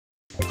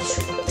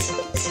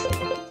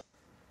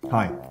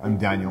Hi, I'm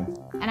Daniel.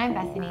 And I'm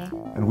Bethany.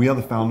 And we are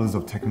the founders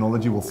of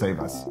Technology Will Save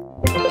Us.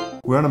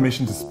 We're on a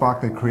mission to spark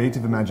the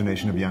creative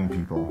imagination of young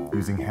people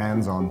using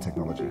hands-on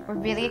technology. We're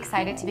really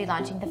excited to be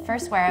launching the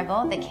first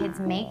wearable that kids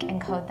make and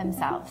code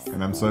themselves.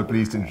 And I'm so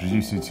pleased to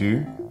introduce you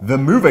to the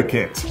Mover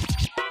Kit.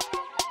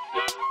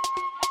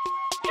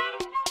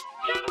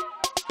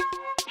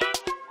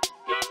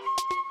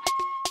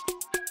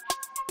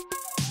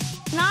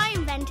 And I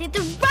invented the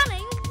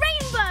running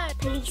rainbow!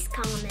 Police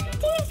commoner.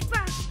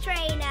 Toothbrush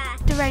trainer.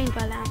 The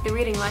rainbow lamp. The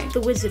reading light.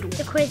 The wizard.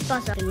 The quiz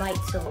buzzer. The light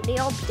sword. The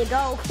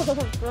obstacle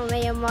for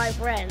me and my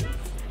friends.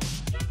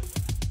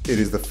 It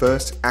is the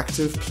first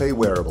active play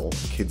wearable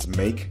kids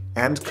make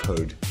and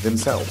code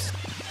themselves.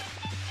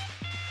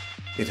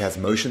 It has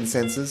motion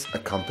sensors, a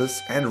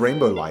compass, and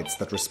rainbow lights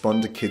that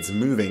respond to kids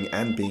moving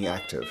and being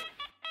active.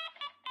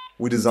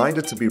 We designed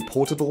it to be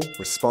portable,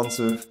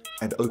 responsive,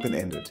 and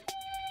open-ended.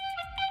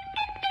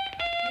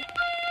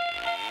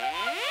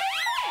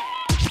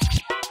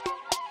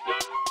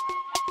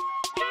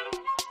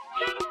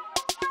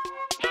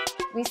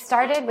 We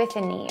started with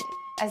a need.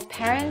 As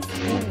parents,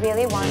 we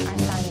really want our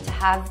son to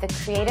have the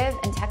creative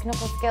and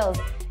technical skills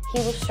he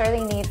will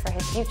surely need for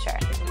his future.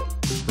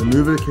 The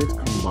Mover Kit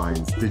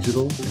combines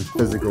digital and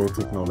physical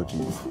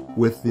technologies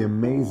with the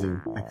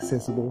amazing,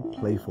 accessible,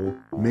 playful,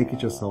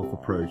 make-it-yourself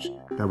approach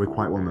that we're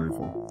quite well known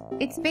for.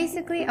 It's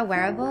basically a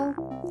wearable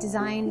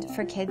designed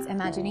for kids'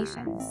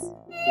 imaginations.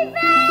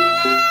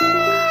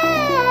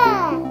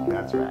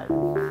 That's right.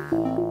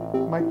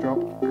 Mic drop.